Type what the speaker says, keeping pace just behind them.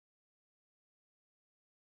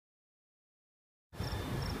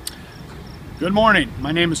Good morning.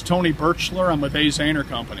 My name is Tony Birchler. I'm with Zahner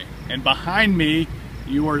Co. And behind me,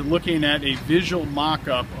 you are looking at a visual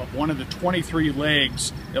mock-up of one of the 23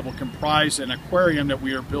 legs that will comprise an aquarium that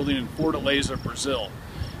we are building in Fortaleza, Brazil.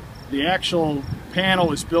 The actual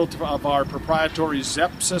panel is built of our proprietary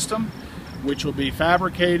ZEP system, which will be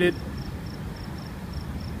fabricated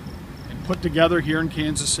and put together here in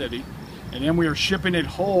Kansas City. And then we are shipping it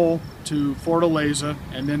whole to Fortaleza,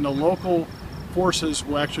 and then the local forces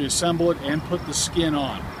will actually assemble it and put the skin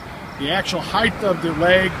on. The actual height of the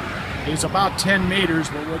leg is about 10 meters,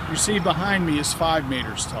 but what you see behind me is 5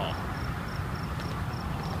 meters tall.